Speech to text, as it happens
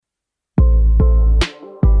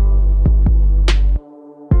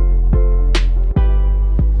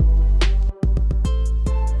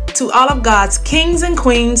to all of God's kings and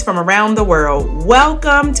queens from around the world.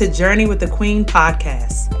 Welcome to Journey with the Queen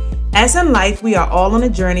podcast. As in life, we are all on a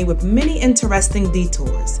journey with many interesting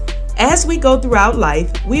detours. As we go throughout life,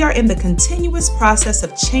 we are in the continuous process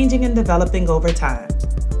of changing and developing over time.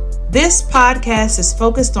 This podcast is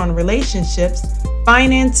focused on relationships,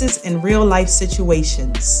 finances, and real life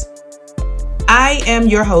situations. I am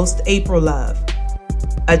your host, April Love,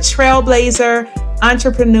 a trailblazer,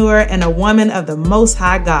 entrepreneur, and a woman of the Most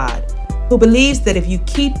High God who believes that if you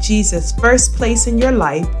keep Jesus first place in your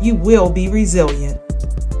life, you will be resilient.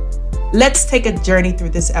 Let's take a journey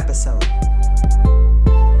through this episode.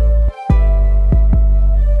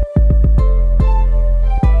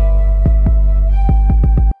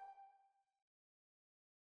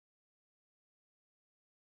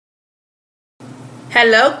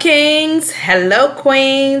 Hello, kings. Hello,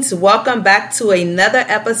 queens. Welcome back to another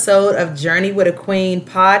episode of Journey with a Queen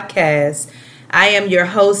podcast. I am your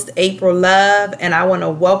host, April Love, and I want to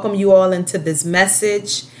welcome you all into this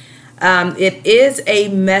message. It is a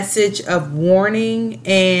message of warning,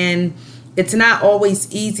 and it's not always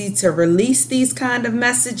easy to release these kind of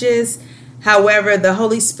messages. However, the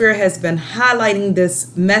Holy Spirit has been highlighting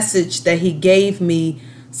this message that He gave me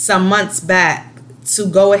some months back to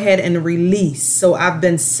go ahead and release. So I've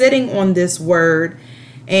been sitting on this word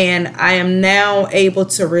and I am now able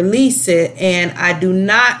to release it, and I do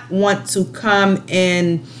not want to come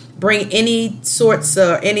and bring any sorts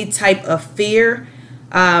or any type of fear.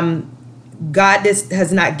 God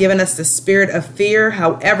has not given us the spirit of fear.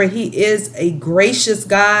 However, He is a gracious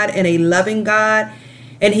God and a loving God,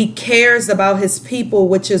 and He cares about His people,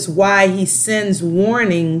 which is why He sends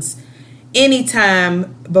warnings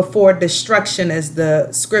anytime before destruction, as the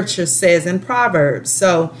scripture says in Proverbs.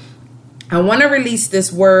 So I want to release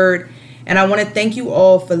this word, and I want to thank you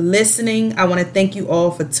all for listening. I want to thank you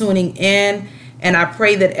all for tuning in, and I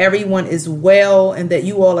pray that everyone is well and that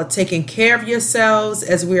you all are taking care of yourselves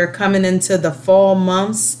as we are coming into the fall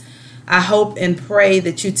months. I hope and pray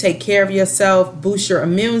that you take care of yourself, boost your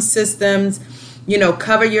immune systems,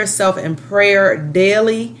 cover yourself in prayer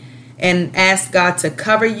daily and ask God to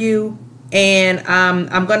cover you. And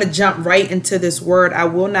I'm going to jump right into this word. I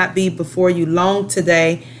will not be before you long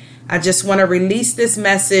today. I just want to release this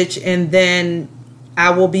message, and then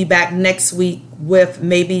I will be back next week with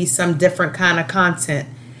maybe some different kind of content.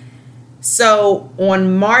 So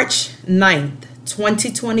on March 9th,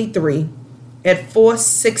 2023, at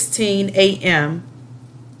 4:16 a.m.,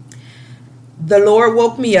 the Lord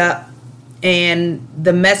woke me up, and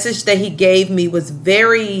the message that He gave me was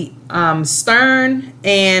very stern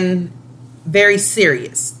and very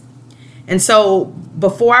serious. And so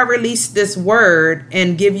before I release this word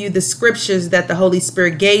and give you the scriptures that the Holy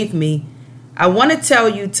Spirit gave me, I want to tell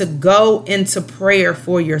you to go into prayer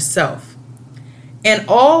for yourself, and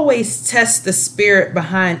always test the spirit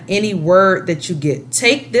behind any word that you get.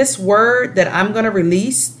 Take this word that I'm going to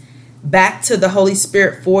release back to the Holy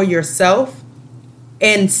Spirit for yourself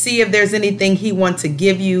and see if there's anything He wants to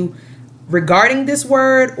give you regarding this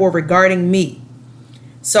word or regarding me.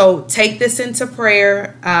 So take this into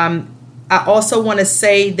prayer. I also want to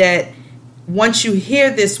say that once you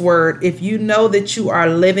hear this word, if you know that you are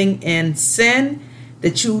living in sin,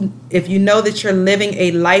 if you know that you're living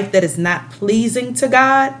a life that is not pleasing to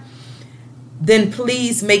God, then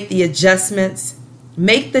please make the adjustments,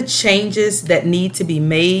 make the changes that need to be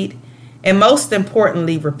made, and most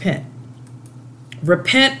importantly, repent.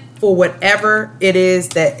 Repent for whatever it is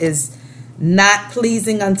that is not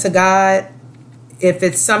pleasing unto God. If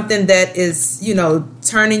it's something that is,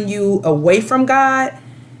 turning you away from God,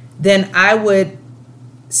 then I would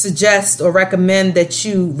suggest or recommend that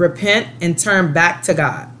you repent and turn back to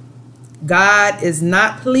God. God is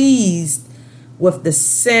not pleased with the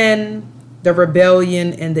sin, the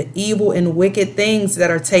rebellion, and the evil and wicked things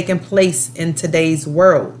that are taking place in today's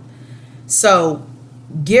world. So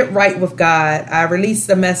get right with God. I released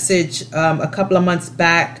a message a couple of months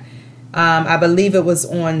back. I believe it was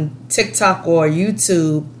on TikTok or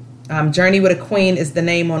YouTube. Journey with a Queen is the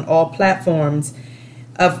name on all platforms,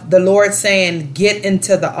 of the Lord saying, get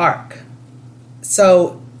into the ark.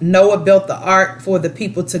 So Noah built the ark for the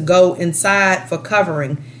people to go inside for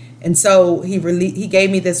covering. And so he gave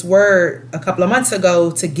me this word a couple of months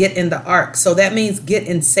ago to get in the ark. So that means get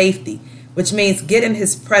in safety, which means get in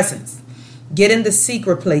His presence, get in the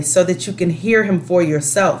secret place so that you can hear Him for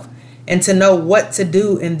yourself, and to know what to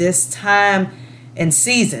do in this time and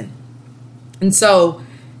season. And so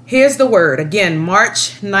here's the word. Again,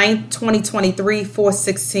 March 9th, 2023,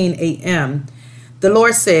 4:16 a.m. The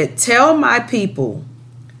Lord said, tell my people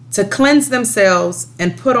to cleanse themselves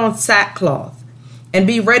and put on sackcloth and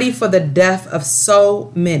be ready for the death of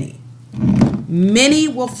so many. many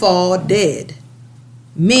will fall dead,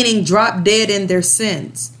 meaning drop dead in their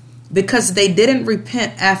sins, because they didn't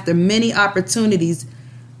repent after many opportunities.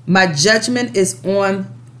 My judgment is on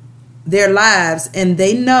their lives, and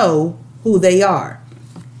they know who they are.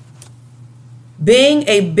 Being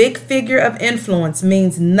a big figure of influence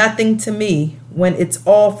means nothing to me when it's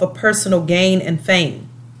all for personal gain and fame.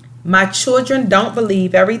 My children don't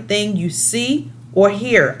believe everything you see or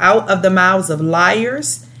hear out of the mouths of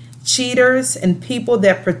liars, cheaters, and people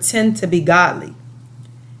that pretend to be godly.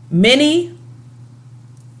 Many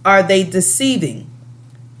are they deceiving.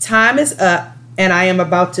 Time is up, and I am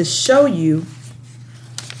about to show you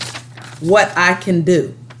what I can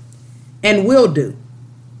do and will do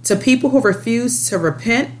to people who refuse to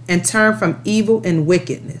repent and turn from evil and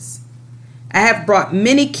wickedness. I have brought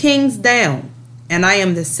many kings down, and I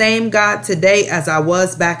am the same God today as I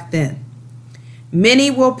was back then.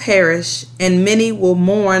 Many will perish, and many will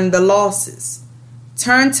mourn the losses.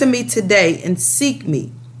 Turn to me today and seek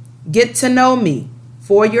me. Get to know me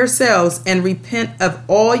for yourselves and repent of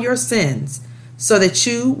all your sins so that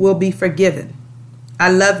you will be forgiven.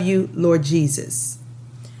 I love you, Lord Jesus.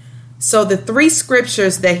 So the three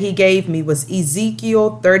scriptures that he gave me was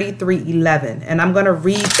Ezekiel 33:11, and I'm going to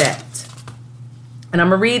read that. And I'm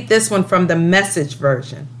going to read this one from the Message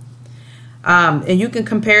version. And you can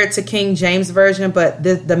compare it to King James Version, but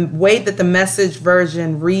the way that the Message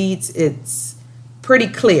version reads, it's pretty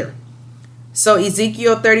clear. So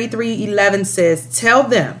Ezekiel 33:11 says, tell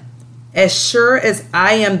them, as sure as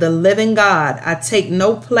I am the living God, I take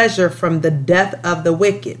no pleasure from the death of the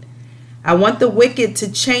wicked. I want the wicked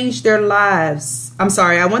to change their lives.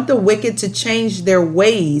 I want the wicked to change their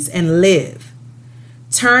ways and live.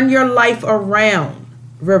 Turn your life around.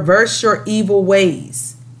 Reverse your evil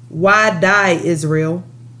ways. Why die, Israel?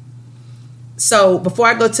 So before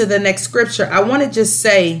I go to the next scripture, I want to just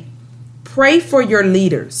say, pray for your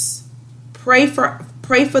leaders. Pray for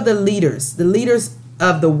the leaders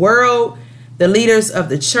of the world, the leaders of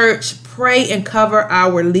the church. Pray and cover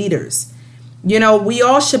our leaders. You know, we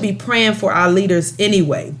all should be praying for our leaders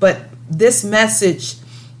anyway, but this message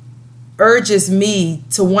urges me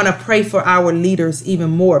to want to pray for our leaders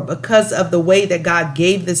even more because of the way that God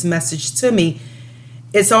gave this message to me.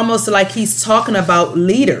 It's almost like he's talking about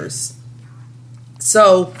leaders.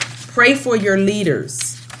 So pray for your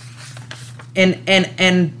leaders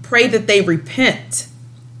and pray that they repent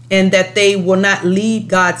and that they will not lead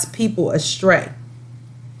God's people astray.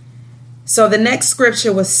 So the next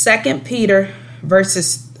scripture was 2 Peter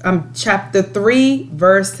chapter 3,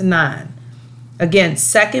 verse 9. Again,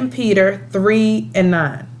 2 Peter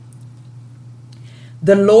 3:9.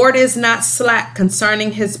 The Lord is not slack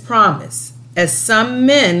concerning his promise, as some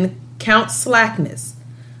men count slackness,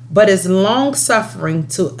 but is long-suffering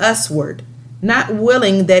to usward, not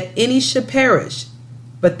willing that any should perish,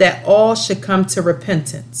 but that all should come to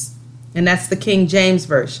repentance. And that's the King James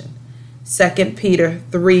Version, 2 Peter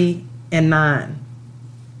 3:9.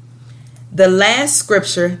 The last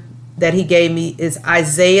scripture that he gave me is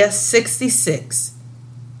Isaiah 66,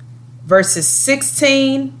 verses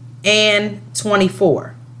 16 and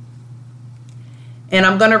 24. And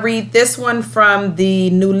I'm going to read this one from the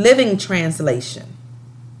New Living Translation.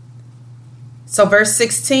 So verse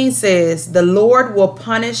 16 says, the Lord will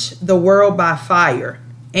punish the world by fire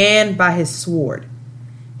and by his sword.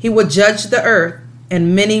 He will judge the earth,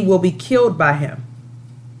 and many will be killed by him.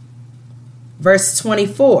 Verse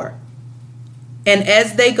 24. And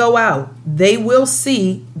as they go out, they will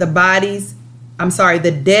see the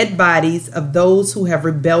dead bodies of those who have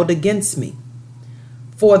rebelled against me.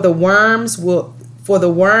 For the worms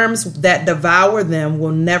that devour them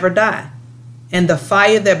will never die, and the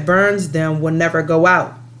fire that burns them will never go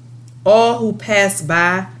out. All who pass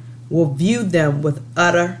by will view them with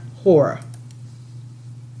utter horror.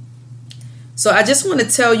 So I just want to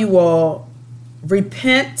tell you all,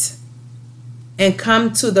 repent and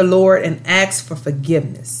come to the Lord and ask for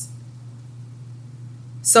forgiveness.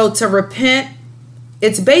 So to repent,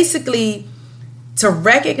 it's basically to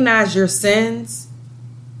recognize your sins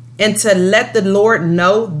and to let the Lord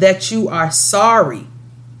know that you are sorry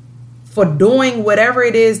for doing whatever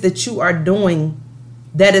it is that you are doing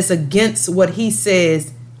that is against what he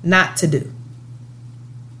says not to do.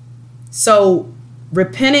 So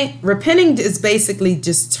repenting is basically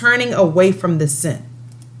just turning away from the sin.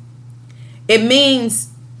 It means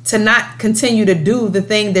to not continue to do the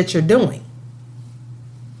thing that you're doing.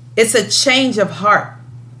 It's a change of heart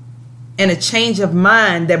and a change of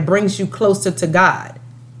mind that brings you closer to God.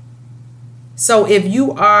 So if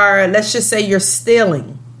you are, let's just say you're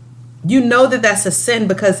stealing, you know that that's a sin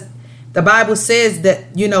because the Bible says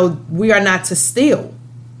that, we are not to steal.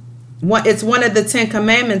 It's one of the 10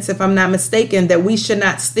 commandments, if I'm not mistaken, that we should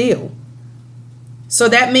not steal. So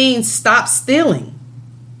that means stop stealing.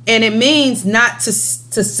 And it means not to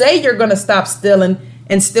say you're going to stop stealing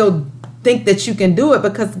and still think that you can do it,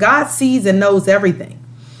 because God sees and knows everything.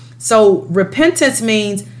 So repentance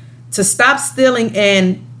means to stop stealing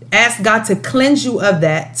and ask God to cleanse you of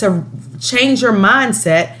that, to change your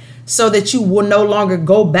mindset so that you will no longer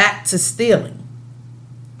go back to stealing.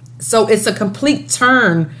 So it's a complete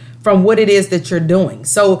turn from what it is that you're doing.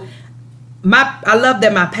 So I love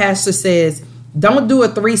that my pastor says, don't do a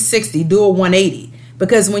 360, do a 180.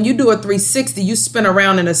 Because when you do a 360, you spin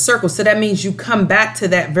around in a circle. So that means you come back to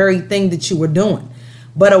that very thing that you were doing.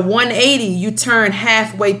 But a 180, you turn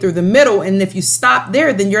halfway through the middle. And if you stop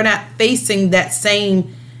there, then you're not facing that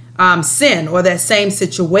same sin or that same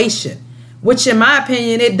situation, which in my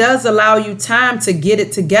opinion, it does allow you time to get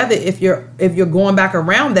it together. If you're going back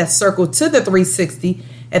around that circle to the 360,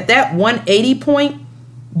 at that 180 point,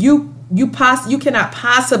 you cannot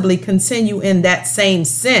possibly continue in that same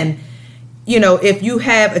sin. If you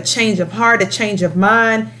have a change of heart, a change of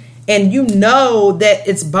mind, and you know that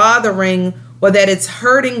it's bothering or that it's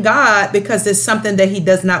hurting God because it's something that he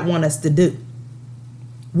does not want us to do.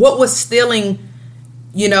 What was stealing,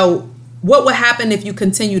 what would happen if you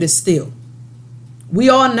continue to steal? We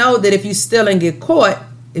all know that if you steal and get caught,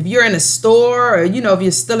 if you're in a store or, if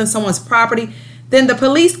you're stealing someone's property, then the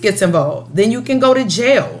police gets involved. Then you can go to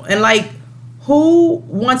jail. And who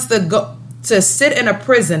wants to go to sit in a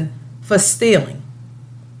prison for stealing?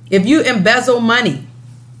 If you embezzle money,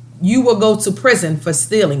 you will go to prison for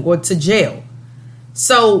stealing or to jail.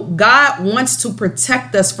 So God wants to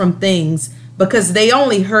protect us from things because they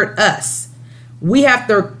only hurt us. We have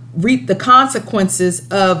to reap the consequences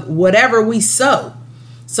of whatever we sow.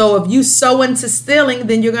 So if you sow into stealing,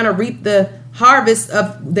 then you're going to reap the harvest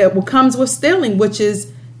of that comes with stealing, which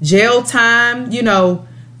is jail time,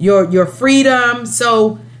 your freedom.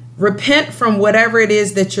 So repent from whatever it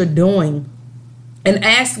is that you're doing and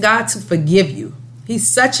ask God to forgive you. He's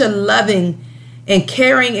such a loving and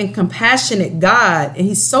caring and compassionate God. And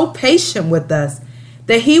he's so patient with us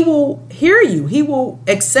that he will hear you. He will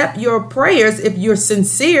accept your prayers if you're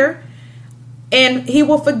sincere, and he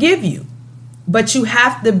will forgive you. But you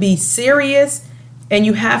have to be serious and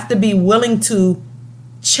you have to be willing to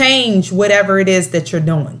change whatever it is that you're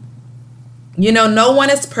doing. No one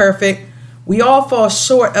is perfect. We all fall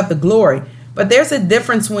short of the glory. But there's a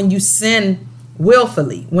difference when you sin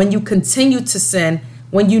willfully, when you continue to sin,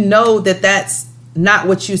 when you know that that's not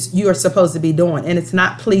what you are supposed to be doing and it's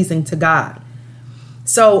not pleasing to God.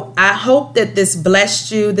 So I hope that this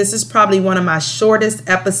blessed you. This is probably one of my shortest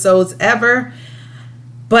episodes ever,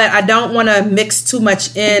 but I don't want to mix too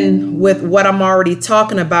much in with what I'm already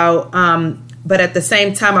talking about. But at the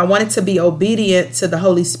same time, I wanted to be obedient to the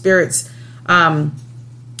Holy Spirit's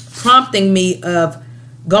prompting me of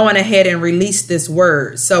going ahead and release this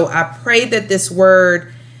word. So I pray that this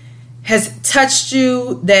word has touched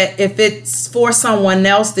you, that if it's for someone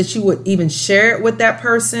else, that you would even share it with that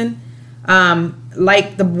person.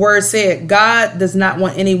 Like the word said, God does not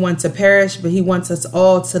want anyone to perish, but he wants us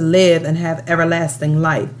all to live and have everlasting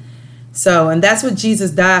life. So, and that's what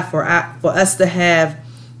Jesus died for us to have,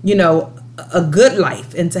 a good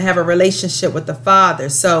life and to have a relationship with the Father.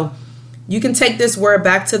 So you can take this word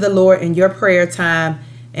back to the Lord in your prayer time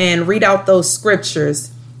and read out those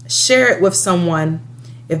scriptures, share it with someone.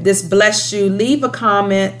 If this blessed you, leave a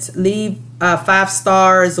comment, leave 5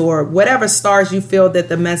 stars or whatever stars you feel that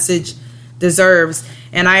the message deserves.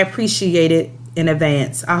 And I appreciate it in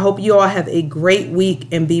advance. I hope you all have a great week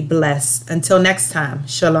and be blessed. Until next time,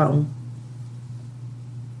 shalom.